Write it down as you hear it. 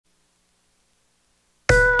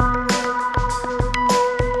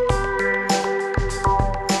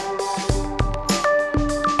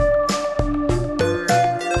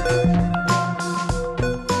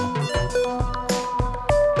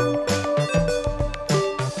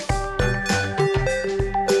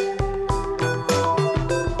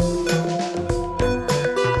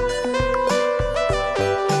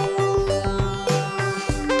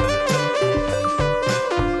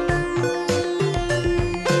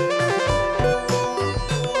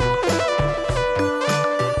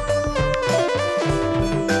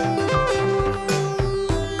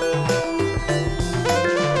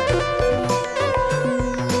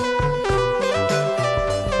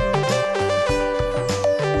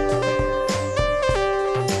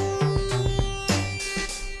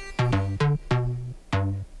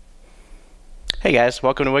Hey guys,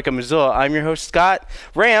 welcome to Wake Up Missoula. I'm your host Scott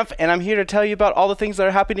Ramp, and I'm here to tell you about all the things that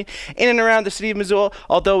are happening in and around the city of Missoula.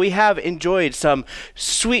 Although we have enjoyed some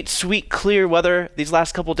sweet, clear weather these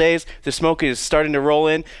last couple days, the smoke is starting to roll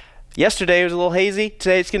in. Yesterday was a little hazy.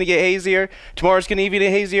 Today it's going to get hazier. Tomorrow's going to even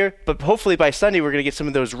get hazier. But hopefully by Sunday we're going to get some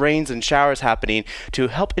of those rains and showers happening to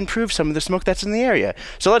help improve some of the smoke that's in the area.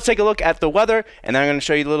 So let's take a look at the weather, and then I'm going to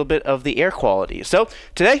show you a little bit of the air quality. So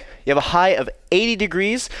today you have a high of 80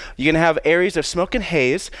 degrees. You're going to have areas of smoke and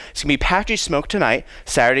haze. It's going to be patchy smoke tonight.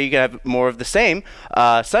 Saturday you're going to have more of the same.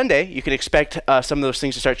 Sunday you can expect some of those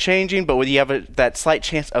things to start changing, but when you have that slight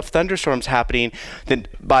chance of thunderstorms happening, then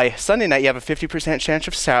by Sunday night you have a 50% chance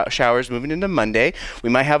of showers moving into Monday. We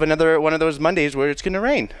might have another one of those Mondays where it's going to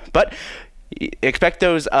rain. But expect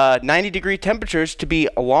those 90-degree temperatures to be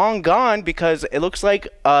long gone, because it looks like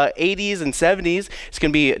 80s and 70s. It's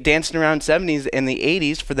going to be dancing around 70s and the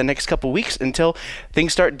 80s for the next couple weeks until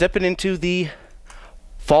things start dipping into the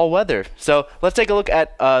fall weather. So let's take a look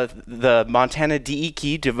at the Montana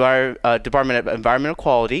DEQ, Department of Environmental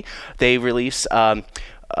Quality. They release kind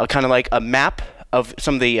of like a map of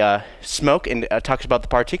some of the smoke, and talks about the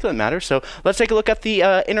particulate matter. So let's take a look at the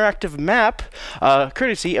interactive map,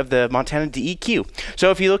 courtesy of the Montana DEQ.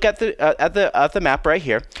 So if you look at the map right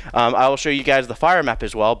here, I will show you guys the fire map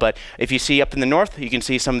as well. But if you see up in the north, you can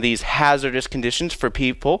see some of these hazardous conditions for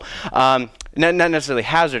people. Not necessarily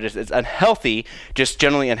hazardous, it's unhealthy, just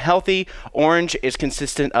generally unhealthy. Orange is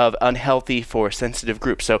consistent of unhealthy for sensitive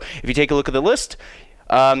groups. So if you take a look at the list,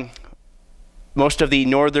 most of the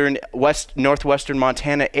northwestern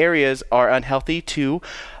Montana areas are unhealthy to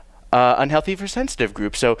unhealthy for sensitive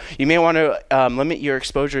groups. So you may want to limit your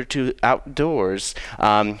exposure to outdoors.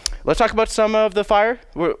 Let's talk about some of the fire.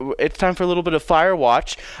 It's time for a little bit of fire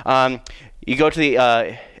watch. You go to the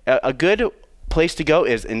a good place to go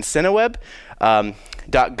is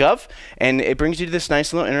IncineWeb.gov, and it brings you to this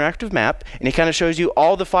nice little interactive map, and it kind of shows you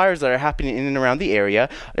all the fires that are happening in and around the area.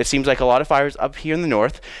 It seems like a lot of fires up here in the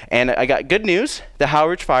north, and I got good news. The Howe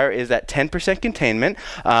Ridge fire is at 10% containment.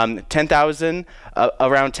 Around 10,000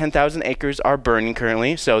 acres are burning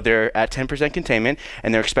currently, so they're at 10% containment,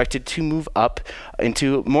 and they're expected to move up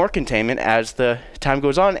into more containment as the time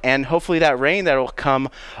goes on, and hopefully that rain that will come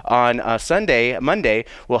on Monday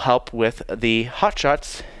will help with the hot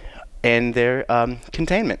shots and their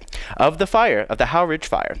containment of the fire, of the Howe Ridge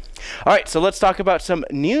fire. All right, so let's talk about some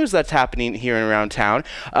news that's happening here and around town.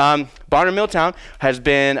 Bonner Milltown has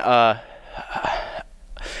been okay,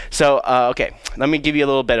 let me give you a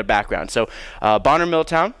little bit of background. So Bonner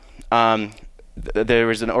Milltown, there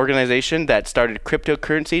was an organization that started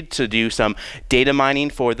cryptocurrency to do some data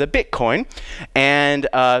mining for the Bitcoin, and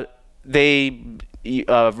they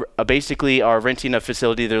basically are renting a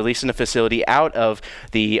facility. They're leasing a facility out of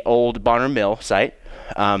the old Bonner Mill site.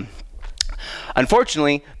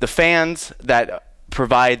 Unfortunately, the fans that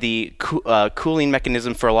provide the cooling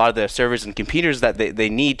mechanism for a lot of the servers and computers that they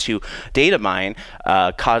need to data mine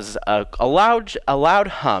cause a loud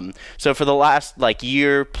hum. So for the last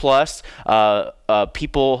year plus,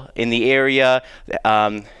 people in the area,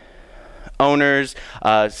 owners,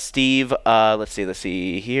 Steve, let's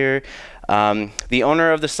see here, the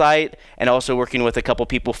owner of the site, and also working with a couple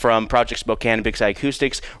people from Project Spokane and Big Sky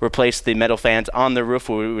Acoustics, replaced the metal fans on the roof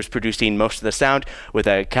where it was producing most of the sound with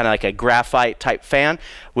a kind of like a graphite type fan,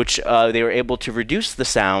 which they were able to reduce the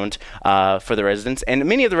sound for the residents. And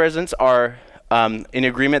many of the residents are in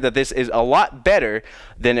agreement that this is a lot better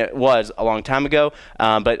than it was a long time ago,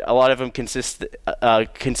 but a lot of them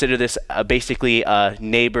consider this basically a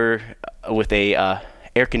neighbor with a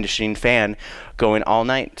air conditioning fan going all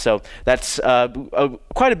night. So that's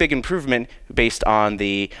quite a big improvement based on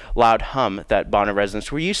the loud hum that Bonner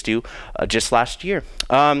residents were used to just last year.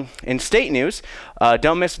 In state news,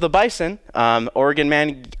 don't mess with the bison. Oregon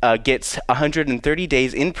man gets 130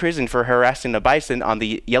 days in prison for harassing a bison on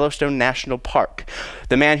the Yellowstone National Park.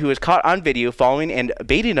 The man, who was caught on video following and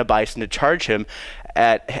baiting a bison to charge him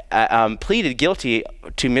pleaded guilty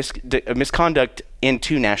to misconduct in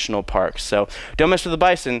 2 national parks. So don't mess with the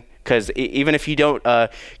bison, because even if you don't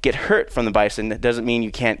get hurt from the bison, that doesn't mean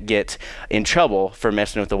you can't get in trouble for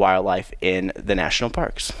messing with the wildlife in the national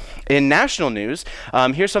parks. In national news,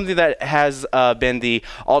 here's something that has been the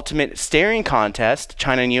ultimate staring contest.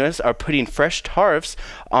 China and U.S. are putting fresh tariffs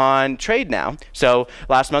on trade now. So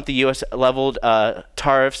last month, the U.S. leveled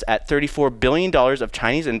tariffs at $34 billion of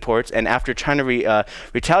Chinese imports, and after China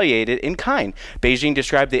retaliated in kind. Beijing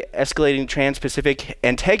described the escalating trans-Pacific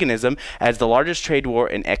antagonism as the largest trade war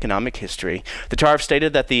in economic history. The tariff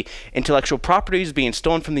stated that the intellectual property is being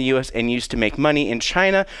stolen from the U.S. and used to make money in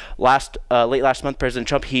China. Late last month, President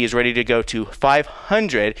Trump, he is ready ready to go to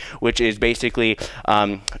 500, which is basically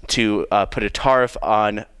to put a tariff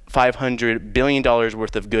on $500 billion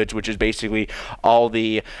worth of goods, which is basically all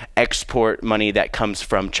the export money that comes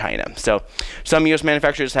from China. So some U.S.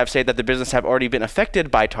 manufacturers have said that the business have already been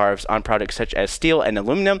affected by tariffs on products such as steel and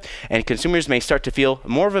aluminum, and consumers may start to feel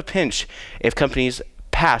more of a pinch if companies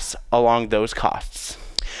pass along those costs.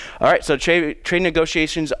 All right, so trade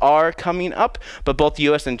negotiations are coming up, but both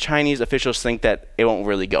U.S. and Chinese officials think that it won't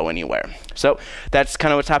really go anywhere. So that's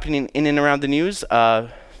kind of what's happening in and around the news.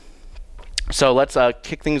 So let's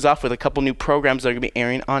kick things off with a couple new programs that are going to be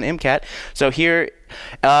airing on MCAT. So here,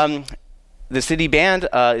 the City Band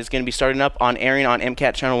is going to be starting up on airing on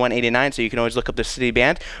MCAT channel 189, so you can always look up the City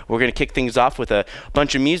Band. We're going to kick things off with a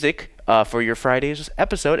bunch of music for your Friday's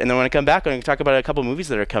episode, and then when I come back, I'm going to talk about a couple movies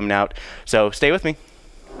that are coming out. So stay with me.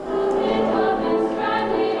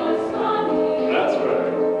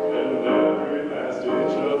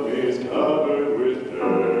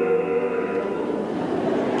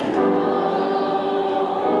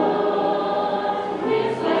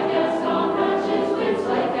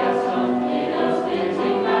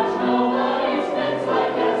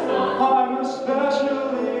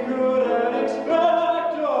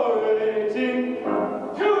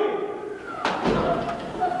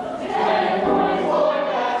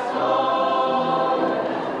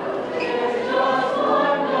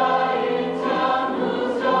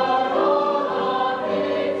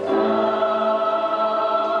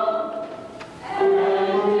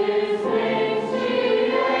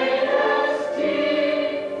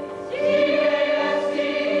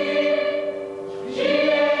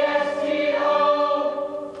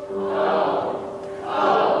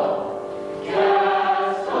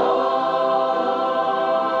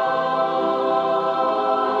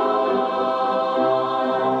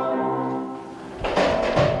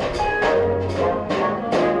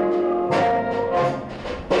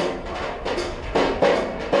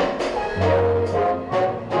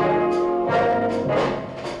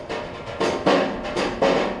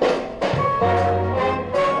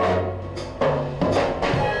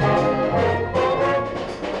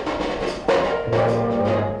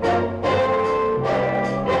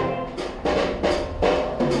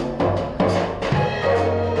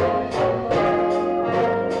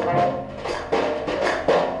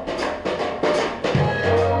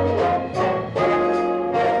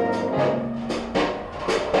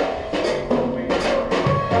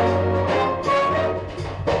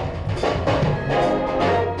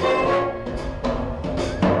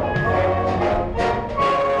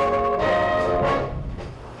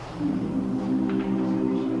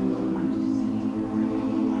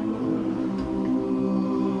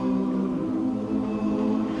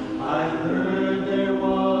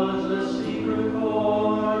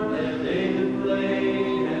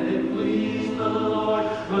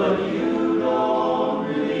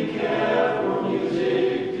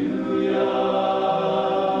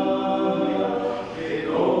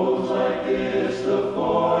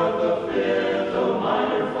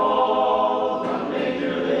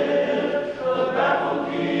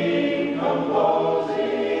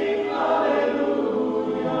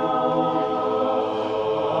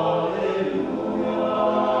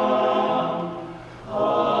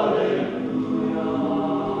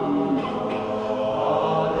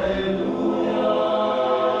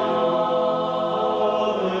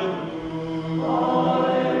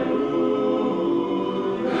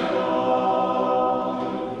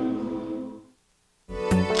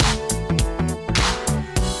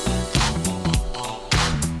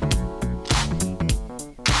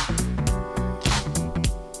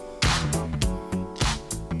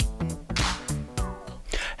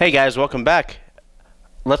 Hey guys, welcome back.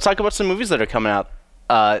 Let's talk about some movies that are coming out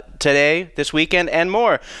today, this weekend, and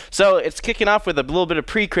more. So it's kicking off with a little bit of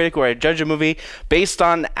Pre-Critic, where I judge a movie based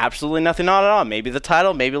on absolutely nothing at all. Maybe the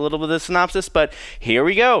title, maybe a little bit of the synopsis, but here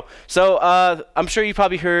we go. So I'm sure you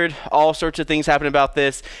probably heard all sorts of things happen about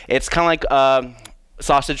this. It's kind of like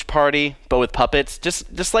Sausage Party, but with puppets.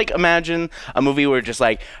 Just like imagine a movie where just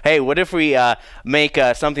like, hey, what if we make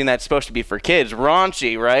something that's supposed to be for kids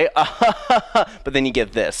raunchy, right? But then you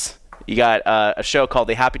get this. You got a show called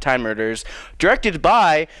The Happy Time Murders, directed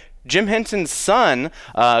by Jim Henson's son.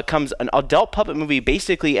 Comes an adult puppet movie.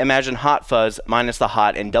 Basically, imagine Hot Fuzz minus the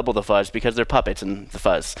hot and double the fuzz, because they're puppets and the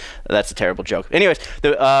fuzz. That's a terrible joke. Anyways,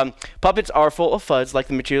 the puppets are full of fuzz, like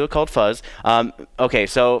the material called fuzz. Okay,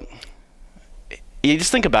 so you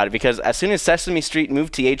just think about it, because as soon as Sesame Street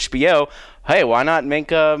moved to HBO, hey, why not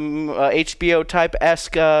make a HBO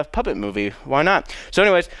type-esque puppet movie? Why not? So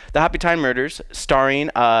anyways, The Happy Time Murders,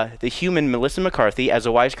 starring the human Melissa McCarthy as a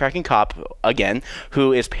wisecracking cop, again,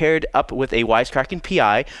 who is paired up with a wisecracking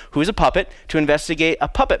PI, who is a puppet, to investigate a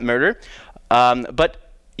puppet murder. But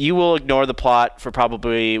you will ignore the plot for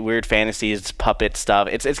probably weird fantasies, puppet stuff.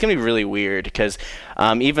 It's going to be really weird, because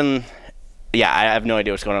yeah, I have no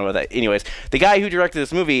idea what's going on with that. Anyways, the guy who directed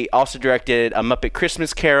this movie also directed A Muppet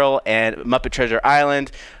Christmas Carol and Muppet Treasure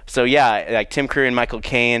Island. So yeah, like Tim Curry and Michael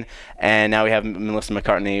Caine, and now we have Melissa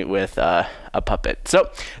McCarthy with a puppet.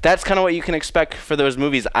 So that's kind of what you can expect for those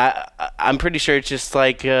movies. I'm pretty sure it's just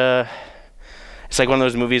like it's like one of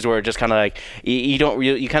those movies where it just kind of like you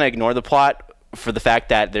kind of ignore the plot for the fact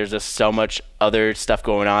that there's just so much other stuff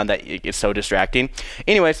going on that it's so distracting.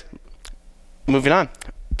 Anyways, moving on.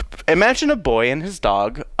 Imagine a boy and his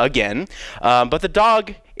dog again, but the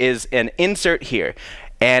dog is an insert here.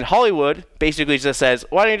 And Hollywood basically just says,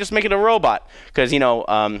 why don't you just make it a robot? Because,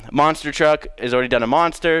 Monster Truck has already done a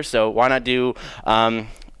monster, so why not do a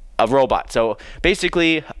robot? So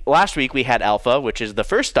basically, last week we had Alpha, which is the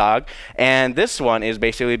first dog, and this one is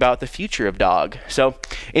basically about the future of dog. So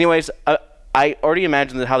anyways, I already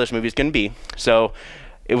imagined how this movie is going to be. So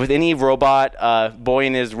with any robot, boy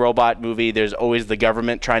in his robot movie, there's always the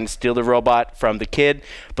government trying to steal the robot from the kid,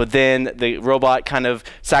 but then the robot kind of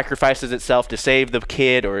sacrifices itself to save the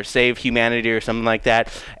kid or save humanity or something like that,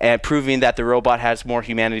 and proving that the robot has more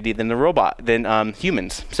humanity than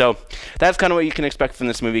humans. So that's kind of what you can expect from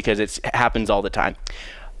this movie, because it happens all the time.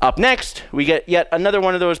 Up next, we get yet another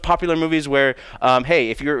one of those popular movies where, hey,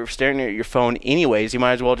 if you're staring at your phone anyways, you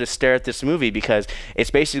might as well just stare at this movie, because it's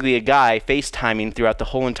basically a guy FaceTiming throughout the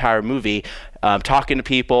whole entire movie, talking to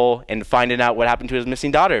people and finding out what happened to his missing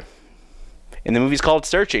daughter. And the movie's called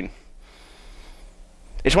Searching.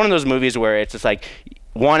 It's one of those movies where it's just like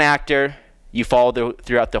one actor, you follow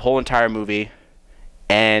throughout the whole entire movie,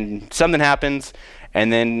 and something happens,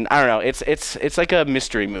 and then, I don't know, it's like a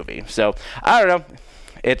mystery movie. So, I don't know.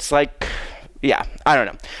 It's like, yeah, I don't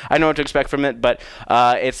know. I know what to expect from it, but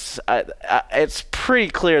it's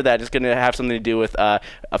pretty clear that it's going to have something to do with a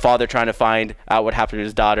father trying to find out what happened to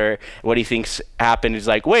his daughter, what he thinks happened. He's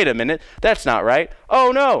like, wait a minute, that's not right.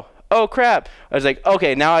 Oh, no. Oh, crap. I was like,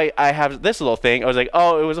 okay, now I have this little thing. I was like,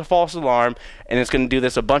 oh, it was a false alarm, and it's going to do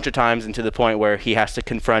this a bunch of times, and to the point where he has to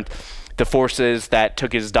confront the forces that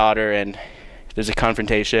took his daughter, and there's a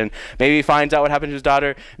confrontation. Maybe he finds out what happened to his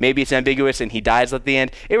daughter. Maybe it's ambiguous and he dies at the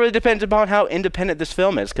end. It really depends upon how independent this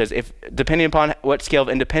film is, because depending upon what scale of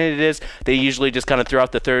independent it is, they usually just kind of throw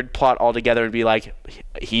out the third plot altogether and be like,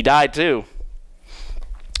 he died too.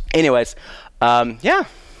 Anyways, yeah,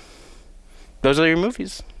 those are your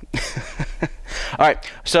movies. All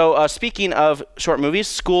right, so speaking of short movies,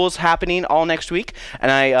 school's happening all next week,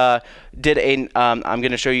 and I did I'm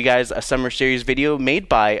going to show you guys a summer series video made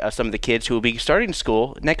by some of the kids who will be starting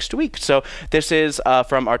school next week. So this is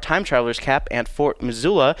from our Time Travelers Camp at Fort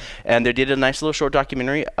Missoula, and they did a nice little short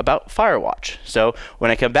documentary about Firewatch. So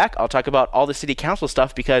when I come back, I'll talk about all the city council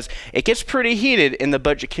stuff, because it gets pretty heated in the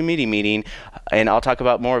budget committee meeting, and I'll talk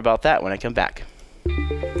about more about that when I come back.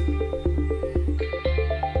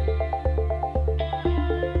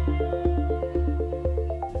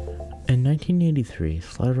 In 1983,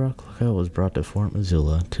 Slide Rock Lookout was brought to Fort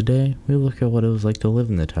Missoula. Today, we look at what it was like to live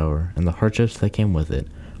in the tower and the hardships that came with it.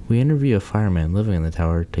 We interview a fireman living in the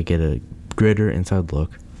tower to get a greater inside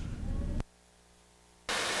look.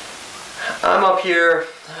 I'm up here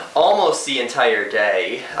almost the entire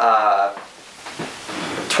day.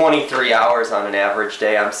 23 hours on an average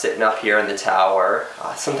day I'm sitting up here in the tower.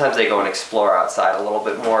 Sometimes I go and explore outside a little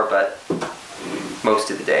bit more, but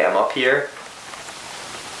most of the day I'm up here.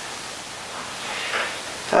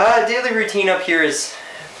 Daily routine up here is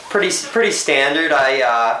pretty standard.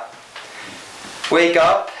 I wake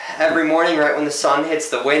up every morning right when the sun hits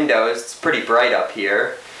the windows. It's pretty bright up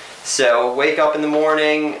here. So wake up in the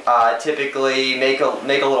morning, typically make a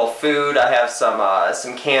little food. I have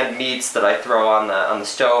some canned meats that I throw on the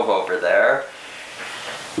stove over there.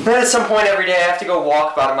 Then at some point every day I have to go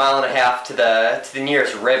walk about 1.5 miles to the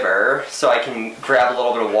nearest river so I can grab a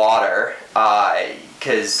little bit of water,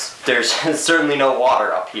 because there's certainly no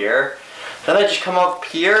water up here. Then I just come up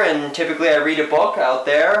here and typically I read a book out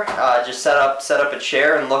there, just set up a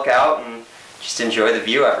chair and look out and just enjoy the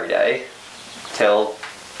view every day till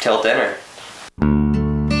dinner.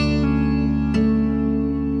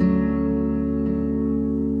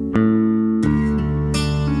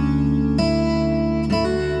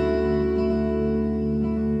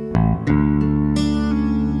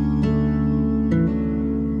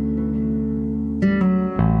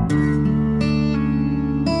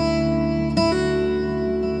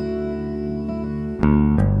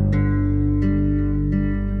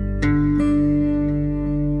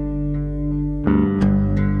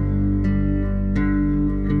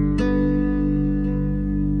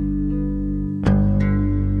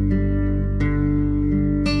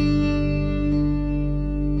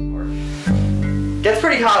 Gets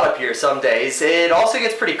pretty hot up here some days. It also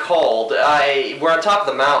gets pretty cold. We're on top of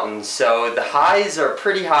the mountains, so the highs are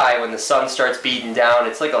pretty high when the sun starts beating down.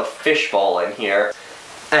 It's like a fishbowl in here.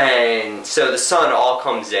 And so the sun all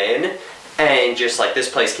comes in, and just like this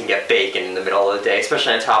place can get baking in the middle of the day,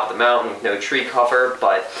 especially on top of the mountain with no tree cover.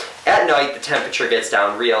 But at night the temperature gets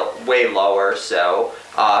down way lower, so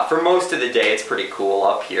for most of the day it's pretty cool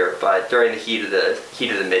up here, but during the heat of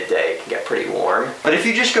the midday it can get pretty warm. But if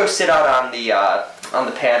you just go sit out on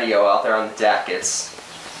the patio out there on the deck, it's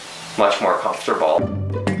much more comfortable.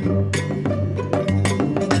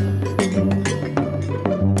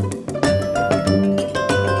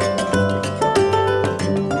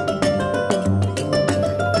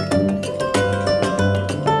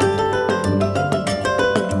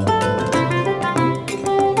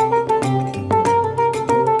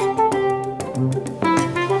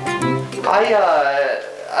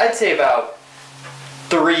 I'd say about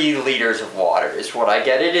 3 liters of water is what I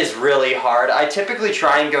get. It is really hard. I typically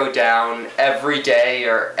try and go down every day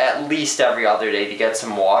or at least every other day to get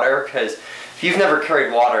some water, because if you've never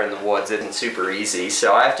carried water in the woods, it isn't super easy.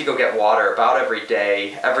 So I have to go get water about every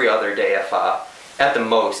day, every other day. If at the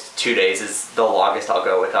most 2 days is the longest I'll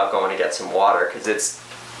go without going to get some water, because it's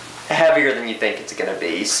heavier than you think it's going to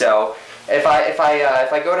be. So if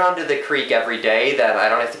I go down to the creek every day, then I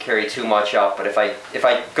don't have to carry too much up. But if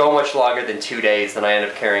I go much longer than 2 days, then I end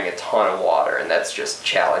up carrying a ton of water, and that's just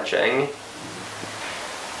challenging.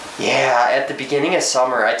 Yeah, at the beginning of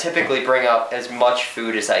summer, I typically bring up as much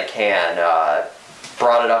food as I can.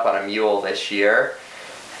 Brought it up on a mule this year,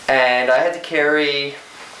 and I had to carry.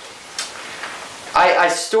 I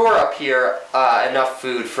store up here enough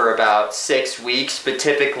food for about 6 weeks, but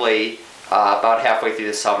typically about halfway through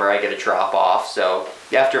the summer I get a drop off. So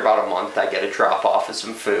after about a month I get a drop off of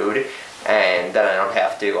some food, and then I don't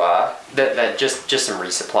have to, just some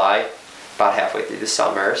resupply about halfway through the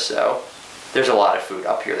summer. So there's a lot of food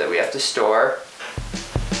up here that we have to store.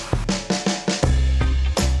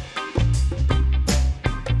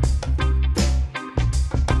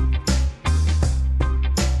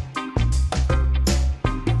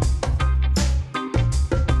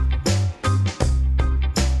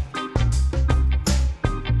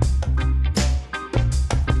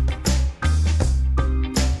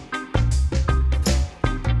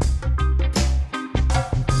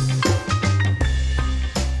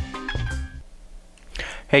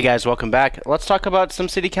 Hey guys, welcome back. Let's talk about some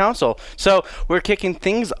city council. So we're kicking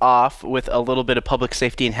things off with a little bit of public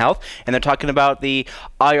safety and health, and they're talking about the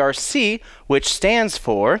IRC, which stands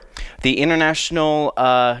for the International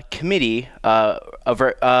Committee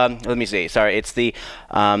let me see. Sorry, it's the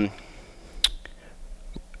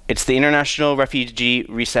International Refugee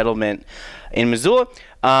Resettlement in Missoula.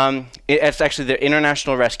 It's actually the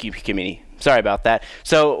International Rescue Committee. Sorry about that.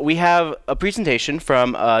 So we have a presentation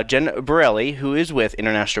from Jen Borelli, who is with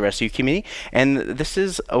International Rescue Committee, and this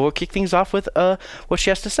is we'll kick things off with what she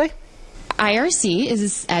has to say. IRC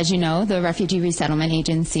is, as you know, the Refugee Resettlement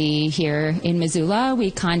Agency here in Missoula. We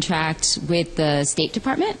contract with the State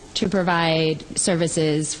Department to provide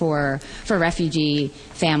services for refugee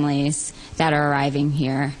families that are arriving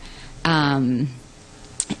here. And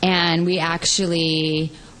we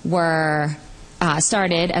actually were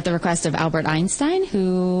started at the request of Albert Einstein,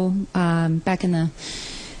 who back in the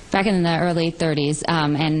early 30s,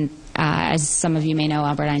 and as some of you may know,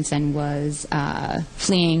 Albert Einstein was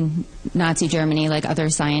fleeing Nazi Germany like other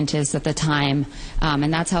scientists at the time,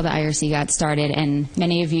 and that's how the IRC got started. And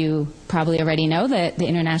many of you probably already know that the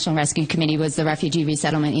International Rescue Committee was the refugee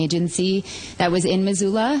resettlement agency that was in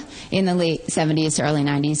Missoula in the late 70s to early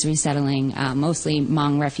 90s, resettling mostly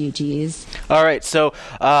Hmong refugees. All right, so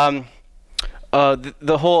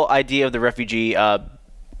the whole idea of the refugee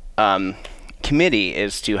committee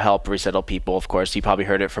is to help resettle people. Of course, you probably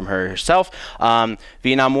heard it from her herself.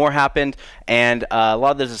 Vietnam War happened, and a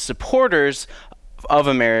lot of the supporters of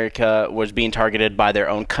America was being targeted by their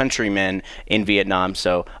own countrymen in Vietnam.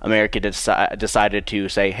 So America decided to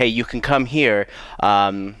say, hey, you can come here,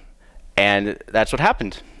 and that's what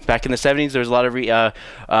happened. Back in the 70s, there was a lot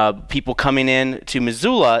of people coming in to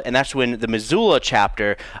Missoula, and that's when the Missoula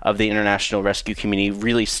chapter of the International Rescue Committee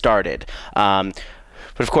really started. But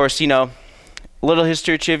of course, you know, a little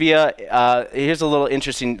history trivia. Here's a little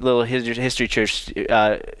interesting little history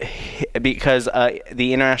because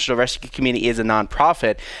the International Rescue Committee is a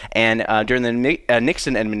nonprofit, and during the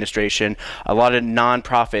Nixon administration, a lot of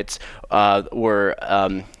nonprofits were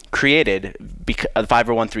created. The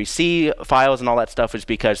 501(c)(3) files and all that stuff was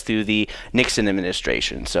because through the Nixon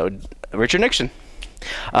administration. So Richard Nixon.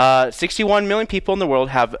 61 million people in the world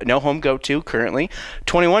have no home to go to currently.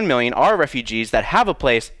 21 million are refugees that have a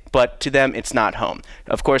place but to them it's not home.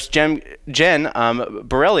 Of course, Jen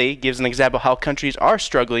Borelli gives an example how countries are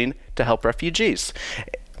struggling to help refugees.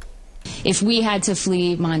 If we had to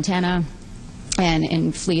flee Montana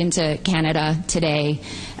and flee into Canada today,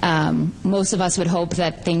 most of us would hope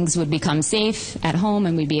that things would become safe at home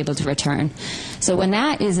and we'd be able to return. So when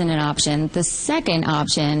that isn't an option, the second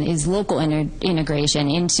option is local integration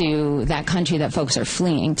into that country that folks are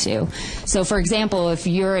fleeing to. So for example, if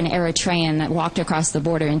you're an Eritrean that walked across the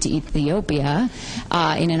border into Ethiopia,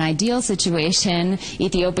 in an ideal situation,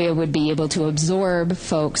 Ethiopia would be able to absorb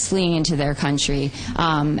folks fleeing into their country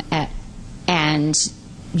and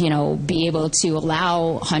be able to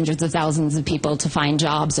allow hundreds of thousands of people to find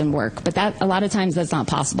jobs and work. But that, a lot of times, that's not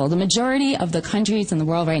possible. The majority of the countries in the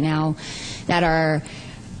world right now that are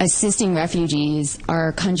assisting refugees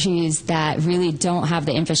are countries that really don't have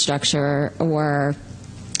the infrastructure or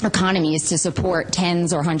economies to support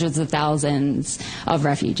tens or hundreds of thousands of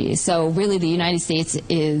refugees. So really the United States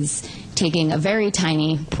is taking a very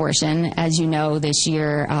tiny portion. As you know, this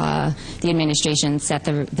year the administration set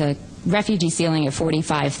the refugee ceiling at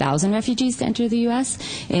 45,000 refugees to enter the U.S.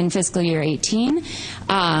 in fiscal year 18.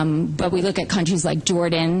 But we look at countries like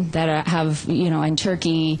Jordan that have, and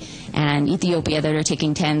Turkey and Ethiopia that are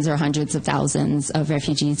taking tens or hundreds of thousands of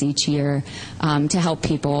refugees each year to help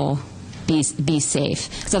people be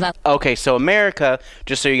safe. So that. Okay, so America,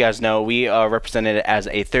 just so you guys know, we are represented as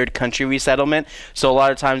a third country resettlement. So a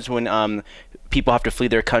lot of times when people have to flee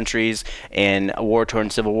their countries in a war-torn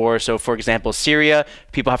civil war. So, for example, Syria,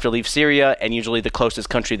 people have to leave Syria, and usually the closest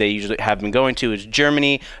country they usually have been going to is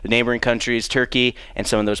Germany, the neighboring countries, Turkey, and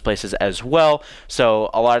some of those places as well. So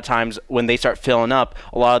a lot of times when they start filling up,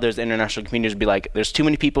 a lot of those international communities will be like, there's too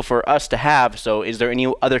many people for us to have, so is there any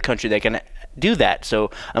other country that can do that?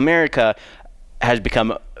 So America has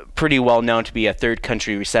become pretty well known to be a third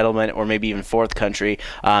country resettlement, or maybe even fourth country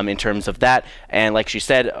in terms of that. And like she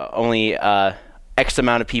said, only X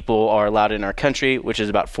amount of people are allowed in our country, which is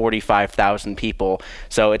about 45,000 people.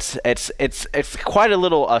 So it's quite a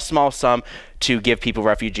little small sum to give people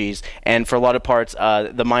refugees. And for a lot of parts,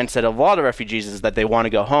 the mindset of a lot of refugees is that they want to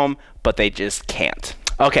go home, but they just can't.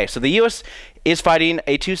 Okay, so the U.S. is fighting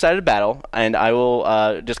a two-sided battle, and I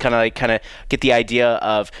will just kind of get the idea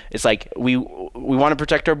of, it's like we want to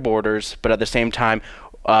protect our borders, but at the same time,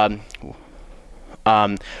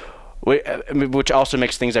 which also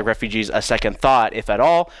makes things like refugees a second thought, if at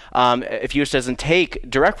all. If U.S. doesn't take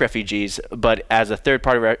direct refugees, but as a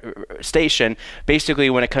third-party station,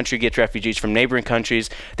 basically when a country gets refugees from neighboring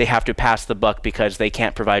countries, they have to pass the buck because they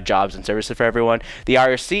can't provide jobs and services for everyone. The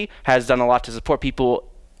IRC has done a lot to support people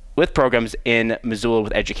with programs in Missoula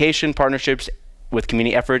with education, partnerships, with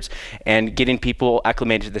community efforts, and getting people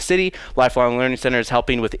acclimated to the city. Lifelong Learning Center is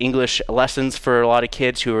helping with English lessons for a lot of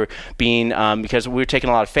kids who are being, because we're taking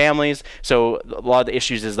a lot of families, so a lot of the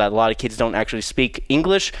issues is that a lot of kids don't actually speak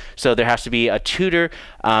English, so there has to be a tutor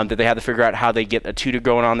that they have to figure out how they get a tutor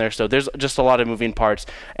going on there. So there's just a lot of moving parts,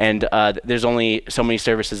 and there's only so many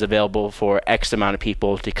services available for X amount of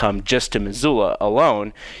people to come just to Missoula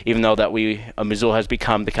alone, even though that Missoula has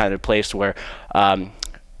become the kind of place where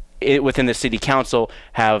within the city council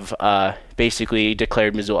have basically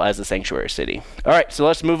declared Missoula as a sanctuary city. All right, so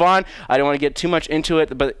let's move on. I don't want to get too much into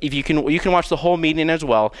it, but if you can watch the whole meeting as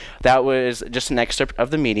well. That was just an excerpt of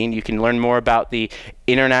the meeting. You can learn more about the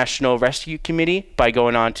International Rescue Committee by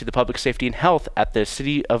going on to the Public Safety and Health at the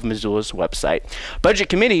City of Missoula's website. Budget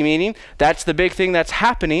Committee meeting, that's the big thing that's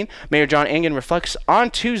happening. Mayor John Engen reflects on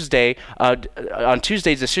Tuesday's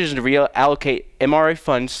decision to reallocate MRA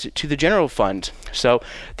funds to the general fund. So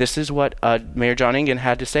this is what Mayor John Engen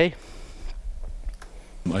had to say.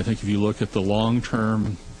 I think if you look at the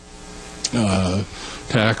long-term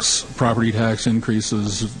property tax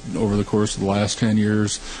increases over the course of the last 10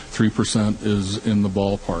 years, 3% is in the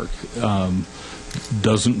ballpark.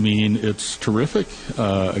 Doesn't mean it's terrific.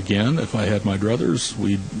 Again, if I had my druthers,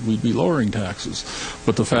 we'd be lowering taxes.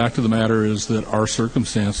 But the fact of the matter is that our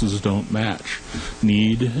circumstances don't match.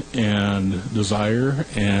 Need and desire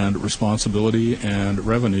and responsibility and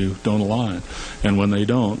revenue don't align. And when they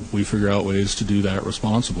don't, we figure out ways to do that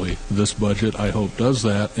responsibly. This budget, I hope, does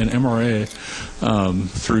that. And MRA,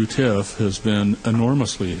 through TIF, has been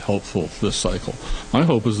enormously helpful this cycle. My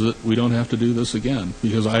hope is that we don't have to do this again,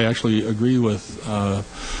 because I actually agree with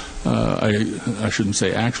I shouldn't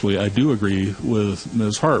say actually, I do agree with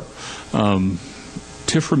Ms. Harp.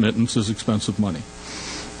 TIF remittance is expensive money.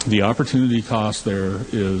 the opportunity cost there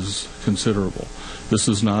is considerable. This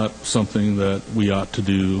is not something that we ought to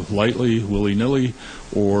do lightly, willy-nilly,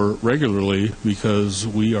 or regularly, because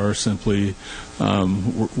we are simply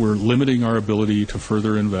we're limiting our ability to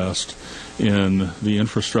further invest in the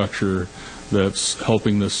infrastructure that's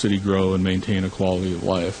helping this city grow and maintain a quality of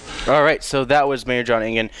life. All right, so that was Mayor John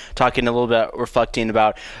Engen talking a little bit, reflecting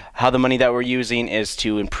about how the money that we're using is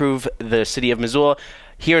to improve the city of Missoula.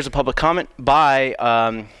 Here's a public comment by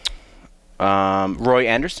Roy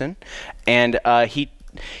Anderson, and I'm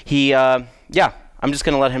just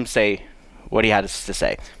going to let him say what he had to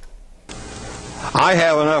say. I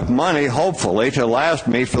have enough money, hopefully, to last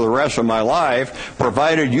me for the rest of my life,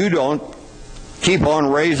 provided you don't keep on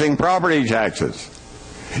raising property taxes.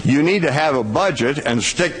 You need to have a budget and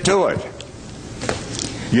stick to it.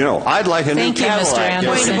 You know, I'd like a new Cadillac.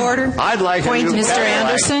 Point of order. I'd like a new Mr. Cadillac.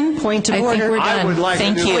 Anderson, point of order. I would like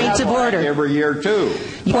a new Cadillac every year, too.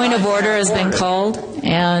 Point of order has been called,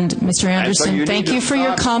 and Mr. Anderson, thank you for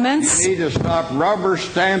your comments. You need to stop rubber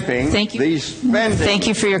stamping these spending. Thank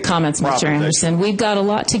you for your comments, Mr. Anderson. We've got a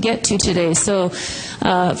lot to get to today. So,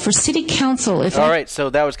 for City Council, all right, so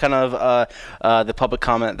that was kind of the public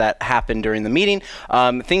comment that happened during the meeting.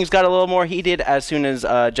 Things got a little more heated as soon as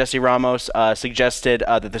Jesse Ramos suggested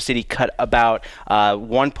that the city cut about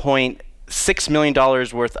 $1.6 million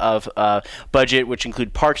worth of budget, which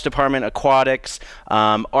include Parks Department, Aquatics,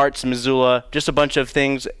 Arts Missoula, just a bunch of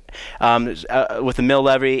things with the mill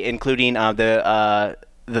levy, including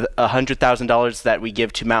the $100,000 that we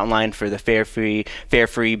give to Mountain Line for the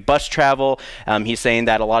fare-free bus travel. He's saying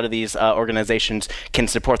that a lot of these organizations can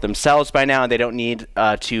support themselves by now, and they don't need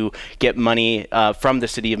to get money from the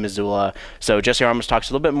city of Missoula. So Jesse Ramos talks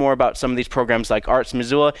a little bit more about some of these programs like Arts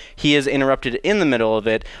Missoula. He is interrupted in the middle of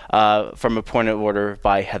it from a point of order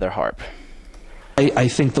by Heather Harp. I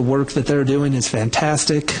think the work that they're doing is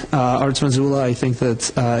fantastic. Arts Missoula, I think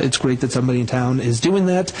that it's great that somebody in town is doing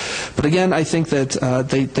that. But again, I think that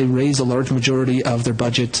they raise a large majority of their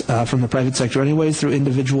budget from the private sector anyways through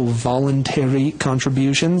individual voluntary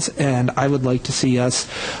contributions. And I would like to see us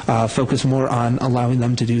focus more on allowing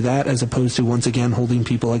them to do that as opposed to once again holding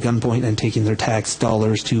people at gunpoint and taking their tax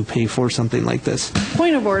dollars to pay for something like this.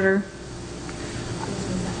 Point of order.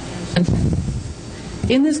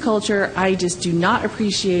 In this culture, I just do not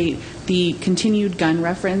appreciate the continued gun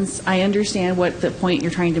reference. I understand what the point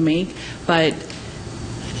you're trying to make, but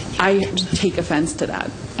I take offense to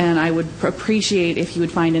that. And I would appreciate if you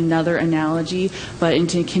would find another analogy, but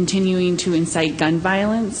into continuing to incite gun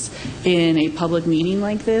violence in a public meeting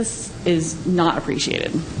like this is not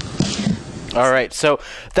appreciated. All right, so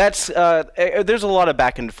that's there's a lot of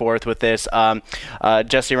back and forth with this.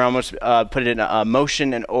 Jesse Ramos put in a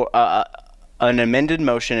motion and an amended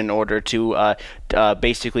motion in order to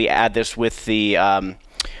basically add this with the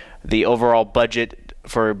overall budget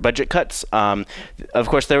for budget cuts. Of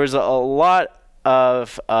course, there was a lot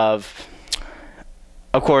of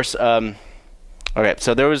course. Okay,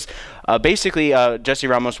 so there was basically Jesse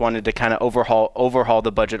Ramos wanted to kind of overhaul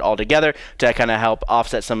the budget altogether to kind of help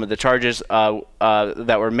offset some of the charges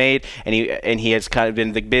that were made, and he has kind of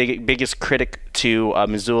been the biggest critic to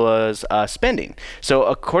Missoula's spending. So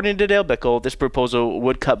according to Dale Bickle, this proposal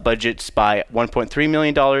would cut budgets by $1.3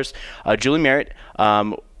 million. Julie Merritt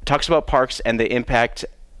talks about parks and the impact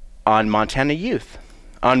on Montana youth,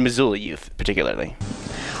 on Missoula youth particularly.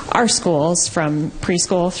 Our schools, from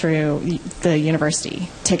preschool through the university,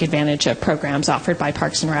 take advantage of programs offered by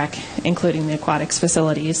Parks and Rec, including the aquatics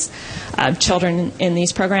facilities. Children in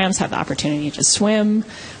these programs have the opportunity to swim,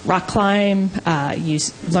 rock climb,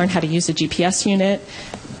 learn how to use a GPS unit,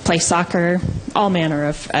 play soccer, all manner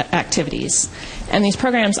of activities. And these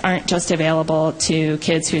programs aren't just available to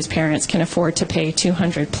kids whose parents can afford to pay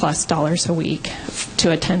 $200+ a week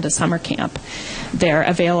to attend a summer camp. They're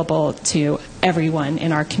available to everyone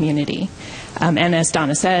in our community. And as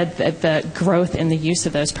Donna said, the growth in the use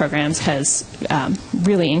of those programs has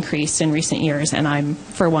really increased in recent years, and I'm,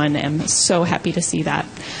 for one, am so happy to see that.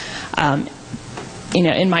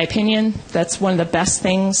 In my opinion, that's one of the best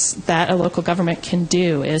things that a local government can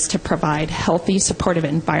do, is to provide healthy, supportive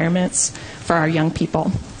environments for our young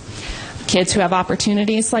people. Kids who have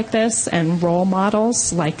opportunities like this and role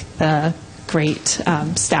models like the great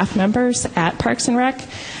staff members at Parks and Rec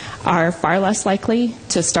are far less likely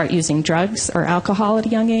to start using drugs or alcohol at a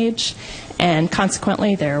young age, and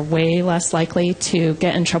consequently they're way less likely to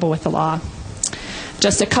get in trouble with the law.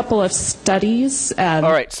 Just a couple of studies. All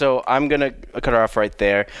right, so I'm going to cut her off right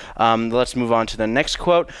there. Let's move on to the next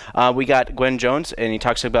quote. We got Gwen Jones, and he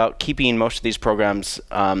talks about keeping most of these programs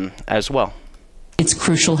as well. It's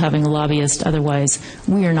crucial having a lobbyist, otherwise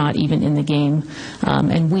we are not even in the game.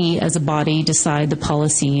 And we, as a body, decide the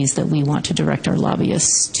policies that we want to direct our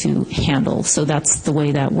lobbyists to handle. So that's the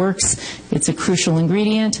way that works. It's a crucial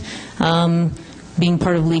ingredient. Being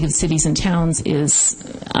part of League of Cities and Towns is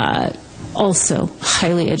also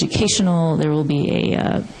highly educational. There will be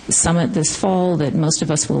a summit this fall that most of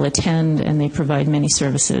us will attend, and they provide many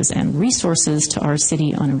services and resources to our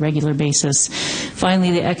city on a regular basis.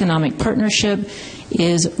 Finally, the economic partnership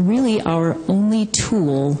is really our only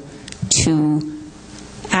tool to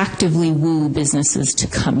actively woo businesses to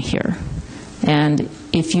come here. And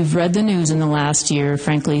if you've read the news in the last year,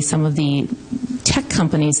 frankly, some of the tech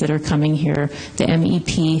companies that are coming here, the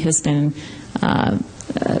MEP has been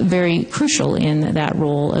very crucial in that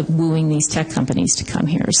role of wooing these tech companies to come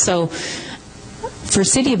here. So for a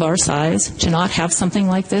city of our size to not have something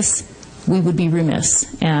like this, we would be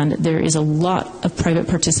remiss. And there is a lot of private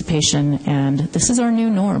participation, and this is our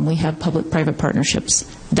new norm. We have public-private partnerships.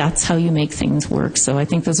 That's how you make things work. So I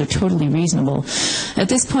think those are totally reasonable. At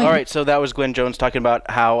this point... All right, so that was Gwen Jones talking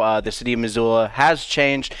about how the city of Missoula has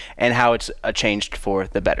changed and how it's changed for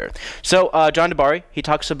the better. So John DeBari, he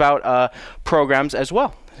talks about programs as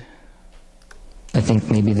well. I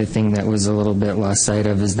think maybe the thing that was a little bit lost sight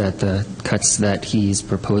of is that the cuts that he's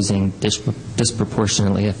proposing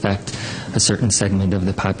disproportionately affect a certain segment of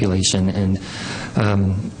the population. And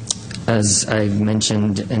as I've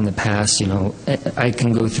mentioned in the past, you know, I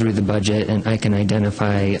can go through the budget and I can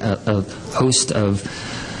identify a host of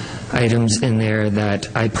items in there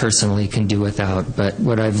that I personally can do without. But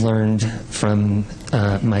what I've learned from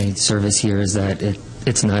my service here is that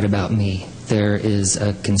it's not about me. There is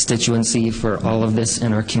a constituency for all of this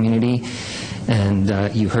in our community,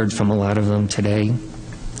 and you heard from a lot of them today,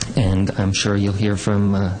 and I'm sure you'll hear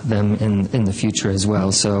from them in the future as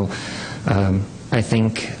well. So I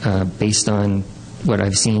think based on what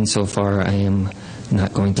I've seen so far, I am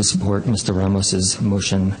not going to support Mr. Ramos's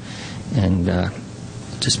motion and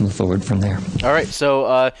just move forward from there. All right,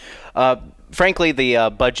 so frankly,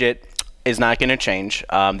 the budget is not going to change.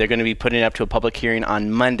 They're going to be putting it up to a public hearing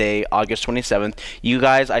on Monday, August 27th. You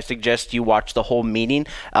guys, I suggest you watch the whole meeting.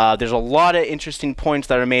 There's a lot of interesting points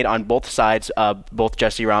that are made on both sides, both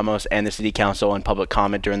Jesse Ramos and the City Council on public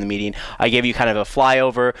comment during the meeting. I gave you kind of a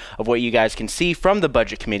flyover of what you guys can see from the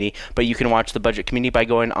Budget Committee, but you can watch the Budget Committee by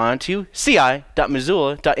going on to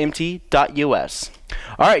ci.missoula.mt.us.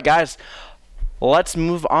 All right, guys, let's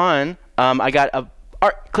move on. I got a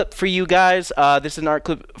art clip for you guys. This is an art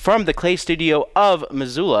clip from the Clay Studio of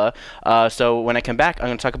Missoula. So when I come back, I'm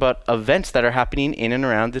going to talk about events that are happening in and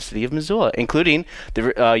around the city of Missoula, including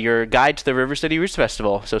your guide to the River City Roots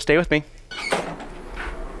Festival. So stay with me.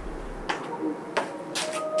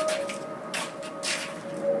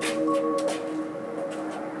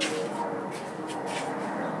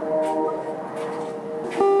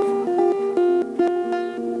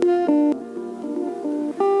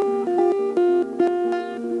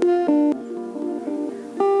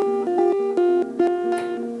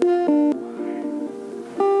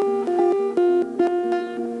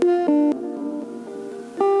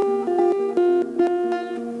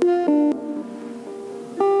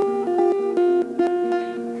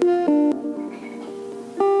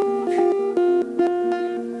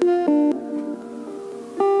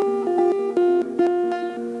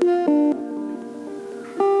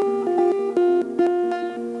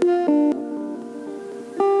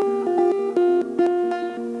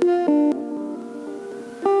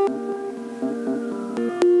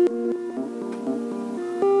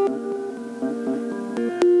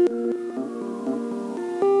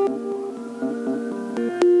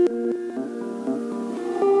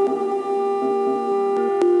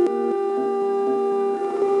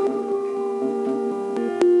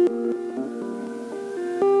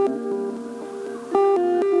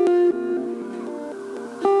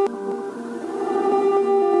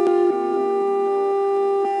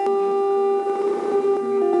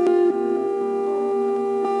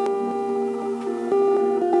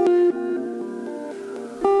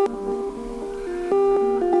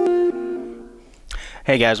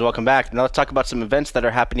 Hey guys, welcome back. Now let's talk about some events that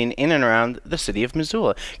are happening in and around the city of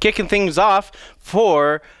Missoula. Kicking things off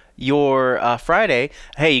for your Friday,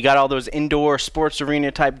 hey, you got all those indoor sports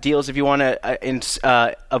arena type deals if you want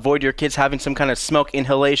to avoid your kids having some kind of smoke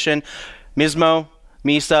inhalation.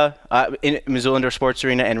 MISA, Missoula Indoor Sports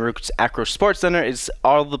Arena, and Roots Acro Sports Center is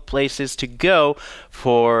all the places to go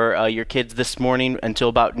for your kids this morning until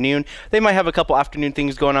about noon. They might have a couple afternoon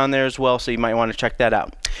things going on there as well, so you might want to check that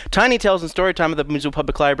out. Tiny Tales and Storytime at the Missoula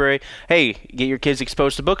Public Library. Hey, get your kids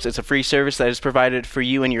exposed to books. It's a free service that is provided for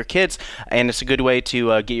you and your kids, and it's a good way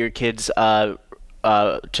to get your kids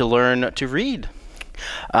to learn to read.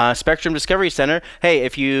 Spectrum Discovery Center. Hey,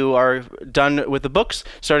 if you are done with the books,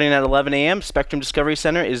 starting at 11 a.m., Spectrum Discovery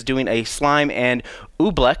Center is doing a slime and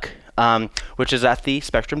oobleck, which is at the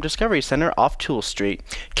Spectrum Discovery Center off Toole Street.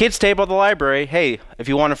 Kids Table at the library. Hey, if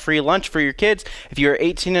you want a free lunch for your kids, if you're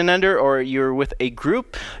 18 and under or you're with a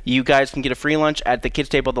group, you guys can get a free lunch at the Kids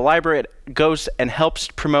Table at the library. It goes and helps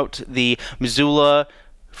promote the Missoula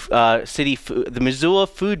the Missoula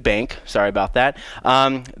Food Bank. Sorry about that.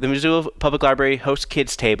 The Missoula Public Library hosts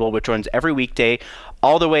Kids Table, which runs every weekday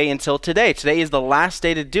all the way until today. Today is the last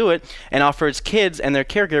day to do it, and offers kids and their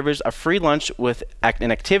caregivers a free lunch with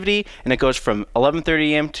an activity, and it goes from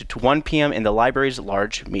 11:30 a.m. to 1 p.m. in the library's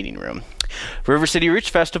large meeting room. River City Roots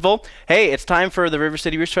Festival. Hey, it's time for the River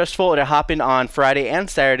City Roots Festival to happen on Friday and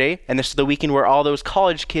Saturday, and this is the weekend where all those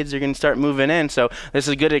college kids are going to start moving in, so this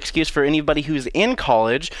is a good excuse for anybody who's in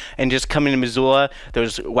college and just coming to Missoula,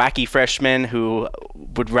 those wacky freshmen who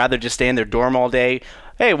would rather just stay in their dorm all day.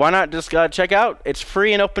 Hey, why not just check out? It's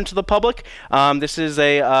free and open to the public. This is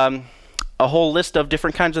a whole list of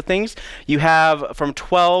different kinds of things. You have from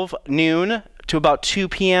 12 noon to about 2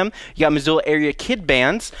 p.m. You got Missoula area kid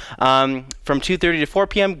bands from 2:30 to 4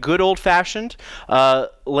 p.m. Good old fashioned.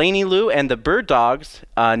 Laney Lou and the Bird Dogs,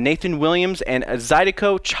 Nathan Williams and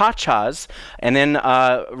Zydeco Cha-Chas, and then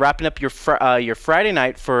wrapping up your Friday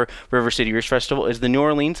night for River City Roots Festival is the New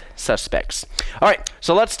Orleans Suspects. All right,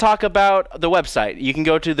 so let's talk about the website. You can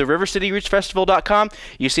go to the rivercityrootsfestival.com.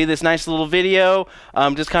 You see this nice little video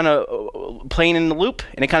just kind of playing in the loop,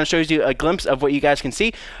 and it kind of shows you a glimpse of what you guys can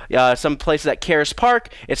see. Some places at Karis Park.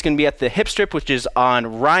 It's going to be at the Hip Strip, which is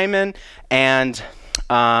on Ryman and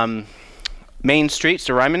Main Street,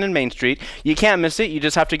 so Ryman and Main Street. You can't miss it. You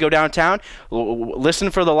just have to go downtown,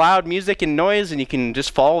 listen for the loud music and noise, and you can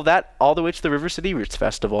just follow that all the way to the River City Roots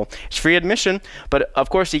Festival. It's free admission, but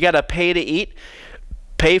of course you got to pay to eat,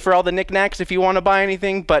 pay for all the knickknacks if you want to buy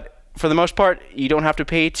anything, but for the most part, you don't have to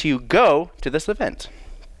pay to go to this event.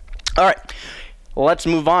 All right. Let's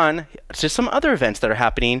move on to some other events that are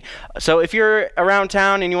happening. So if you're around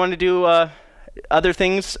town and you want to do other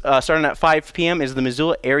things, starting at 5 p.m. is the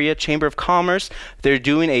Missoula Area Chamber of Commerce. They're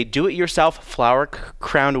doing a do-it-yourself flower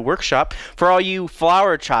crown workshop for all you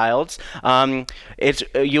flower childs.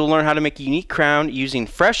 You'll learn how to make a unique crown using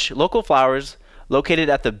fresh local flowers located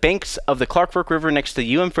at the banks of the Clark Fork River next to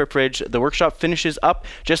the UM Footbridge. The workshop finishes up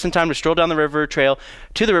just in time to stroll down the river trail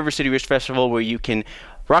to the River City Roots Festival, where you can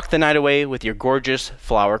rock the night away with your gorgeous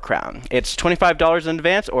flower crown. It's $25 in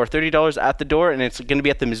advance or $30 at the door, and it's going to be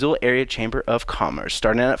at the Missoula Area Chamber of Commerce,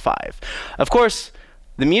 starting at 5. Of course,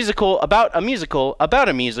 the musical about a musical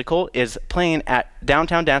is playing at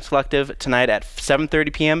Downtown Dance Collective tonight at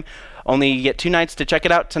 7:30 p.m. Only you get 2 nights to check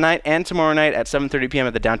it out, tonight and tomorrow night at 7:30 p.m.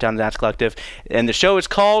 at the Downtown Dance Collective, and the show is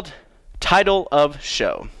called Title of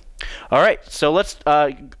Show. All right, so let's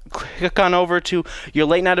click on over to your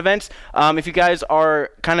late night events. If you guys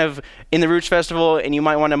are kind of in the Roots Festival and you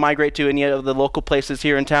might want to migrate to any of the local places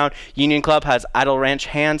here in town, Union Club has Idle Ranch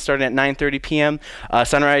Hands starting at 9:30 p.m.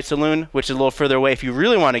 Sunrise Saloon, which is a little further away if you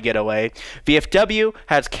really want to get away. VFW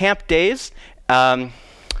has Camp Days,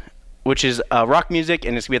 which is rock music,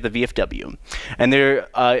 and it's going to be at the VFW. And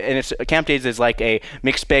it's Camp Days is like a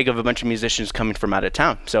mixed bag of a bunch of musicians coming from out of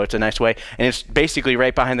town. So it's a nice way, and it's basically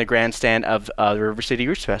right behind the grandstand of the River City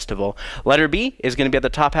Roots Festival. Letter B is going to be at the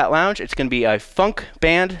Top Hat Lounge. It's going to be a funk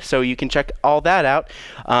band, so you can check all that out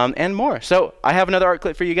and more. So I have another art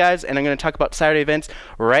clip for you guys, and I'm going to talk about Saturday events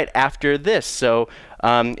right after this. So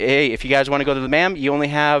hey, if you guys want to go to the MAM, you only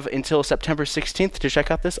have until September 16th to check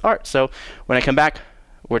out this art. So when I come back,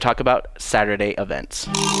 we'll talk about Saturday events.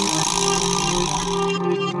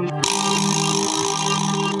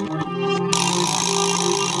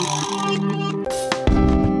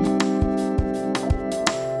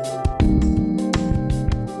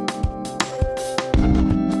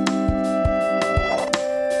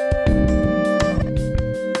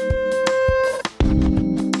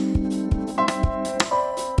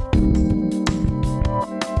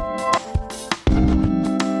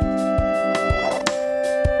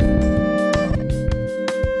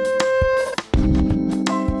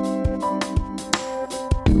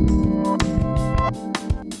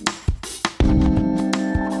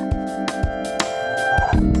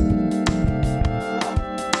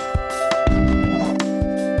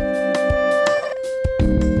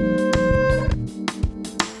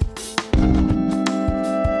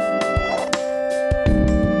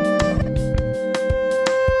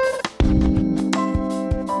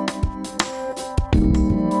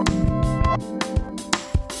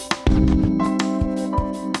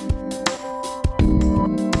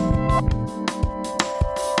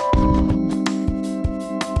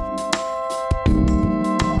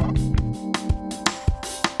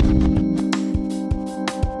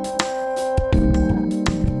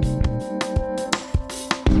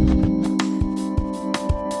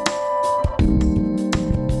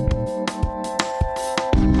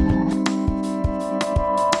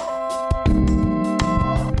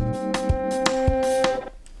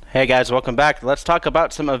 Hey guys, welcome back. Let's talk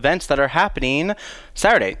about some events that are happening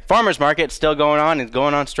Saturday. Farmers Market still going on. It's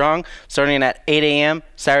going on strong, starting at 8 a.m.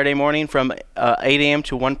 Saturday morning from 8 a.m.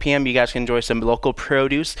 to 1 p.m. You guys can enjoy some local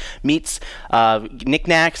produce, meats,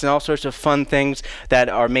 knickknacks, and all sorts of fun things that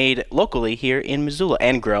are made locally here in Missoula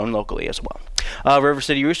and grown locally as well. River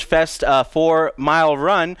City Roost Fest 4-mile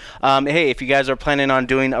run. Hey, if you guys are planning on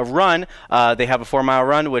doing a run, they have a 4-mile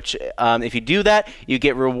run, which if you do that, you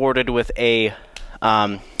get rewarded with a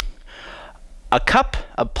cup,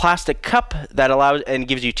 a plastic cup that allows and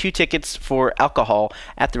gives you 2 tickets for alcohol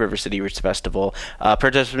at the River City Roots Festival.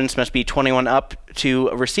 Participants must be 21 up to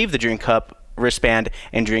receive the drink cup, wristband,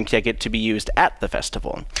 and drink ticket to be used at the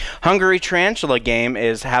festival. Hungry Tarantula game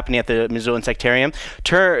is happening at the Missoula Insectarium.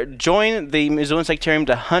 Join the Missoula Insectarium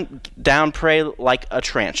to hunt down prey like a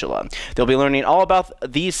tarantula. They'll be learning all about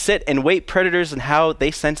these sit and wait predators and how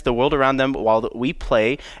they sense the world around them while we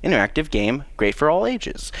play an interactive game, great for all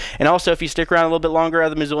ages. And also, if you stick around a little bit longer at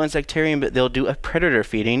the Missoula Insectarium, they'll do a predator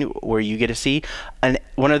feeding where you get to see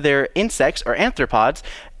one of their insects or arthropods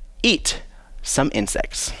eat some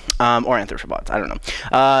insects, or arthropods, I don't know.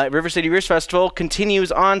 River City Roost Festival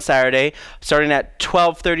continues on Saturday, starting at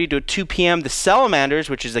 12:30 to 2 p.m. The Salamanders,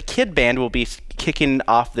 which is a kid band, will be kicking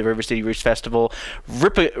off the River City Roost Festival.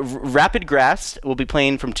 Rapid Grass will be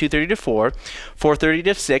playing from 2:30 to 4, 4:30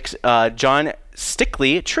 to 6. John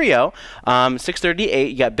Stickley Trio, 6:30 to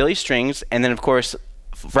 8. You got Billy Strings, and then of course,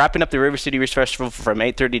 wrapping up the River City Roost Festival from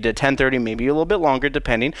 8:30 to 10:30, maybe a little bit longer,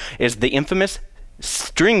 depending, is the infamous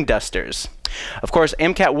String Dusters. Of course,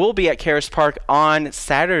 MCAT will be at Caris Park on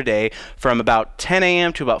Saturday from about 10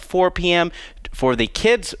 a.m. to about 4 p.m. for the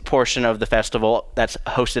kids portion of the festival that's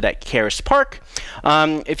hosted at Caris Park.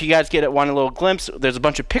 If you guys want a little glimpse, there's a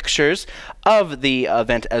bunch of pictures of the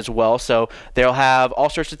event as well. So they'll have all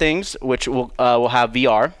sorts of things, which will have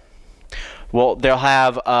VR. Well, they'll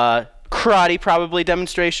have karate probably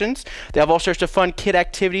demonstrations. They have all sorts of fun kid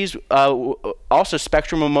activities. Also,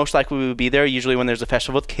 Spectrum will most likely be there. Usually when there's a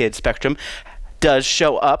festival with kids, Spectrum does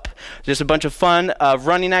show up. Just a bunch of fun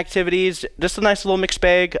running activities. Just a nice little mixed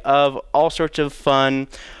bag of all sorts of fun.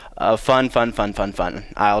 Fun.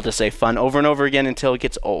 I'll just say fun over and over again until it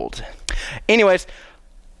gets old. Anyways,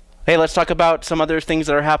 hey, let's talk about some other things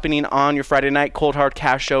that are happening on your Friday night. Cold Hard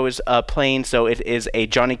Cash Show is playing, so it is a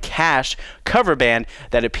Johnny Cash cover band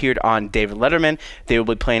that appeared on David Letterman. They will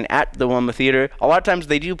be playing at the Wilma Theater. A lot of times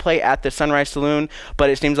they do play at the Sunrise Saloon,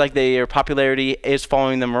 but it seems like their popularity is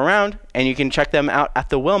following them around, and you can check them out at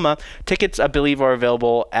the Wilma. Tickets, I believe, are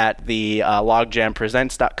available at the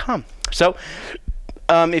logjampresents.com. So,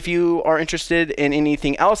 if you are interested in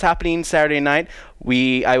anything else happening Saturday night,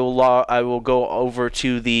 I will go over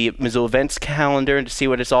to the Missoula events calendar and to see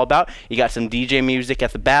what it's all about. You got some DJ music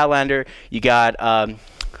at the Badlander. You got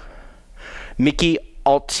Mickey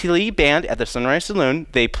Altilli Band at the Sunrise Saloon.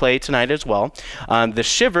 They play tonight as well. The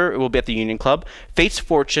Shiver will be at the Union Club. Fate's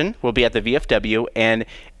Fortune will be at the VFW, and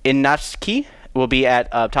Inatsuki will be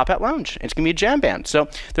at Top Hat Lounge. It's going to be a jam band. So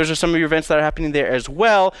those are some of your events that are happening there as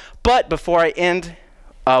well. But before I end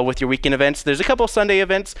with your weekend events, there's a couple Sunday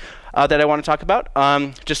events that I want to talk about.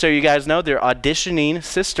 Just so you guys know, they're auditioning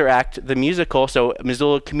Sister Act, the musical. So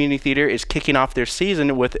Missoula Community Theater is kicking off their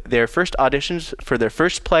season with their first auditions for their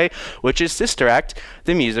first play, which is Sister Act,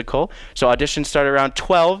 the musical. So auditions start around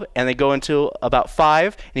 12 and they go until about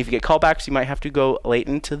 5. And if you get callbacks, you might have to go late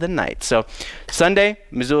into the night. So Sunday,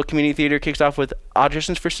 Missoula Community Theater kicks off with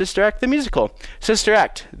auditions for Sister Act, the musical. Sister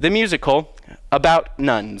Act, the musical about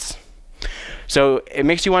nuns. So it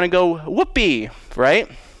makes you want to go whoopee, right?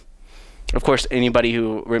 Of course, anybody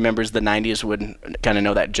who remembers the 90s would kind of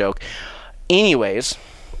know that joke. Anyways,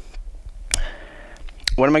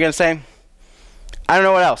 what am I going to say? I don't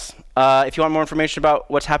know what else. If you want more information about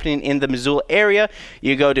what's happening in the Missoula area,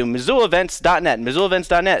 you go to MissoulaEvents.net.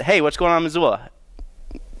 MissoulaEvents.net. Hey, what's going on in Missoula?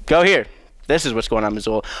 Go here. This is what's going on in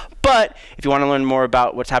Missoula. But if you want to learn more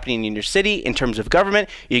about what's happening in your city in terms of government,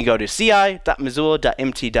 you can go to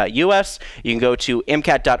ci.missoula.mt.us. You can go to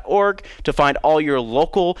mcat.org to find all your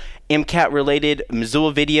local MCAT-related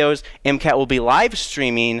Missoula videos. MCAT will be live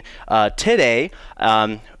streaming today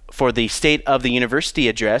for the State of the University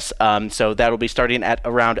address. So that'll be starting at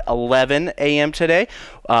around 11 a.m. today.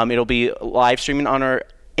 It'll be live streaming on our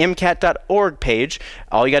mcat.org page.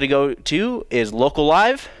 All you got to go to is Local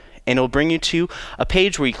Live, and it'll bring you to a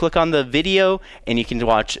page where you click on the video and you can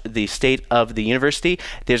watch the State of the University.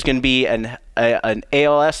 There's going to be an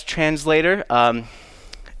ALS translator,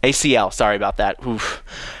 ACL, sorry about that. Oof.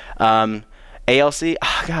 ALC,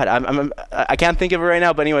 oh God, I can't think of it right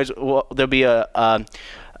now, but anyways, there'll be a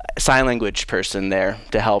sign language person there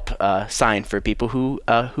to help sign for people who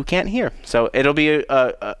can't hear. So it'll be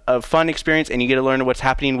a fun experience, and you get to learn what's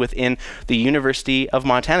happening within the University of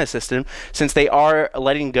Montana system, since they are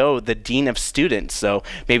letting go the Dean of Students. So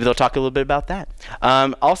maybe they'll talk a little bit about that.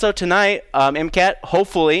 Also tonight, MCAT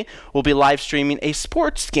hopefully will be live streaming a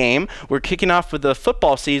sports game. We're kicking off with the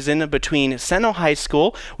football season between Sentinel High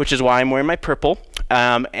School, which is why I'm wearing my purple,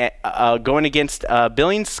 going against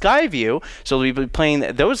Billings Skyview. So we'll be playing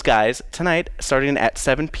those guys tonight starting at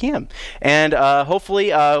 7 p.m. And hopefully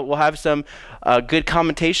we'll have some good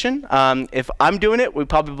commentation. If I'm doing it, we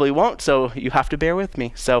probably won't, so you have to bear with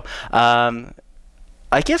me. So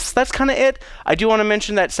I guess that's kind of it. I do want to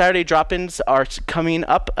mention that Saturday drop-ins are coming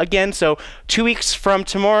up again. So 2 weeks from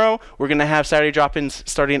tomorrow, we're going to have Saturday drop-ins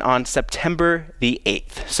starting on September the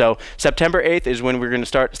 8th. So September 8th is when we're going to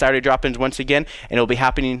start Saturday drop-ins once again, and it'll be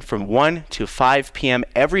happening from 1 to 5 p.m.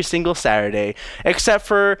 every single Saturday, except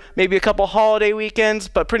for maybe a couple holiday weekends,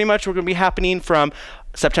 but pretty much we're going to be happening from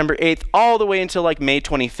September 8th all the way until like May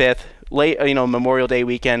 25th, late, Memorial Day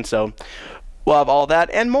weekend. So we'll have all that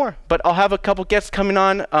and more, but I'll have a couple guests coming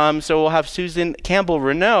on. So we'll have Susan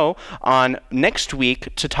Campbell-Renault on next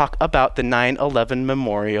week to talk about the 9/11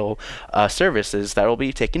 memorial services that will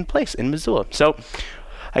be taking place in Missoula. So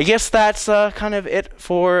I guess that's kind of it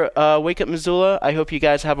for Wake Up Missoula. I hope you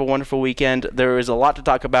guys have a wonderful weekend. There is a lot to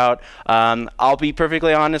talk about. I'll be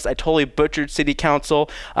perfectly honest, I totally butchered City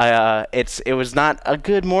Council. It was not a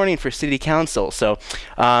good morning for City Council, so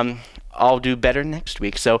I'll do better next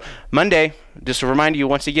week. So Monday, just to remind you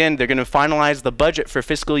once again, they're going to finalize the budget for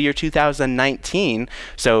fiscal year 2019.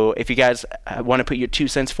 So if you guys want to put your 2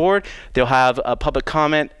 cents forward, they'll have a public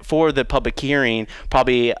comment for the public hearing,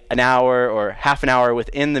 probably an hour or half an hour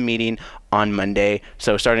within the meeting on Monday.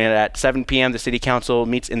 So starting at 7 p.m., the City Council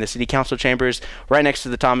meets in the City Council chambers right next to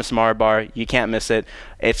the Thomas Marr Bar. You can't miss it.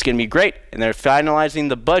 It's going to be great. And they're finalizing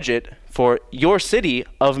the budget for your city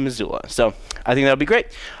of Missoula. So I think that'll be great.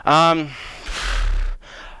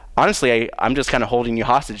 Honestly, I'm just kind of holding you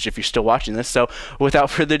hostage if you're still watching this. So without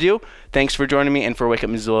further ado, thanks for joining me. And for Wake Up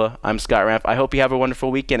Missoula, I'm Scott Ramp. I hope you have a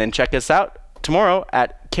wonderful weekend, and check us out tomorrow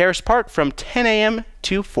at Karis Park from 10 a.m.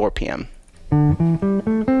 to 4 p.m.